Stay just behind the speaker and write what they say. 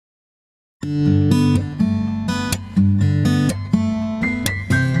Hi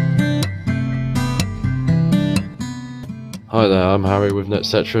there, I'm Harry with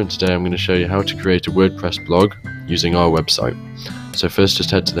NetCetera, and today I'm going to show you how to create a WordPress blog using our website. So first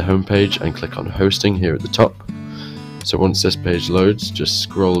just head to the home page and click on hosting here at the top. So once this page loads, just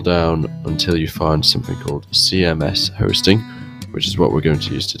scroll down until you find something called CMS hosting, which is what we're going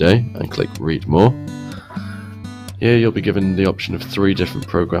to use today, and click read more. Here you'll be given the option of 3 different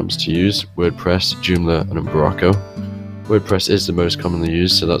programs to use: WordPress, Joomla and Umbraco. WordPress is the most commonly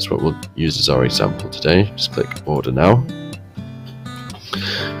used, so that's what we'll use as our example today. Just click order now.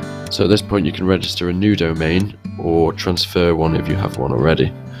 So at this point you can register a new domain or transfer one if you have one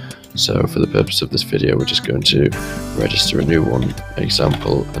already. So for the purpose of this video we're just going to register a new one,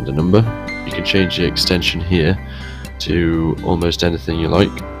 example and a number. You can change the extension here to almost anything you like,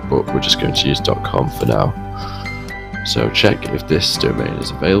 but we're just going to use .com for now. So check if this domain is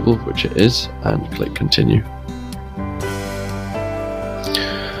available, which it is, and click continue.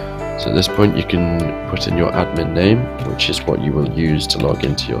 So at this point you can put in your admin name, which is what you will use to log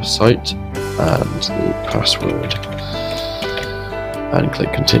into your site, and the password, and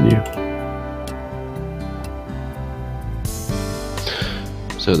click continue.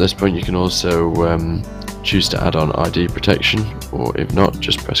 So at this point you can also choose to add on ID protection, or if not,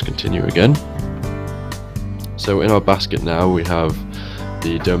 just press continue again. So in our basket now we have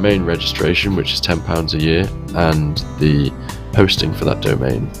the domain registration, which is £10 a year, and the hosting for that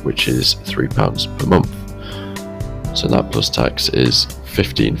domain, which is £3 per month. So that plus tax is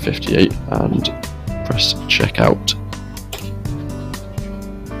 £15.58, and press checkout.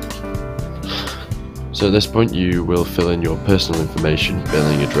 So at this point you will fill in your personal information,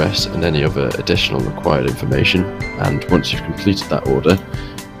 billing address and any other additional required information, and once you've completed that order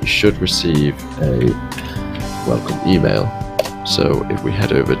you should receive a welcome email. So if we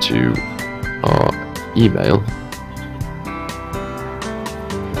head over to our email,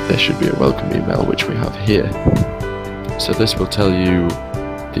 there should be a welcome email, which we have here. So this will tell you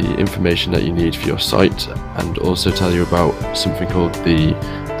the information that you need for your site, and also tell you about something called the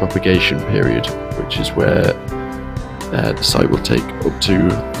propagation period, which is where the site will take up to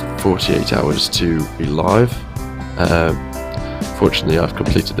 48 hours to be live. Fortunately I've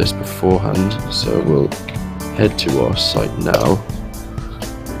completed this beforehand, so we'll head to our site now,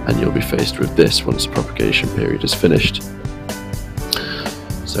 and you'll be faced with this once the propagation period is finished.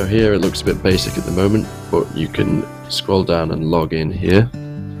 So here it looks a bit basic at the moment, but you can scroll down and log in here.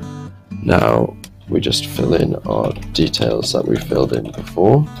 Now we just fill in our details that we filled in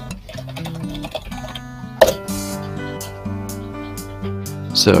before.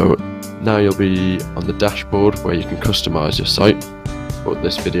 So now you'll be on the dashboard where you can customize your site, but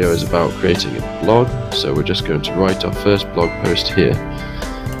this video is about creating a blog, so we're just going to write our first blog post here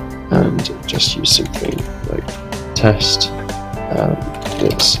and just use something like test, and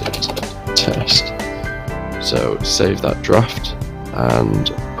this is test. So save that draft and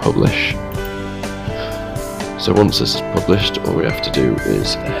publish. So once this is published, all we have to do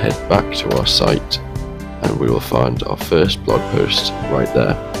is head back to our site and we will find our first blog post right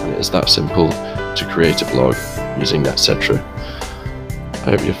there. And it is that simple to create a blog using NetCetera. I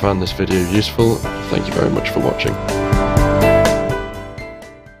hope you found this video useful. Thank you very much for watching.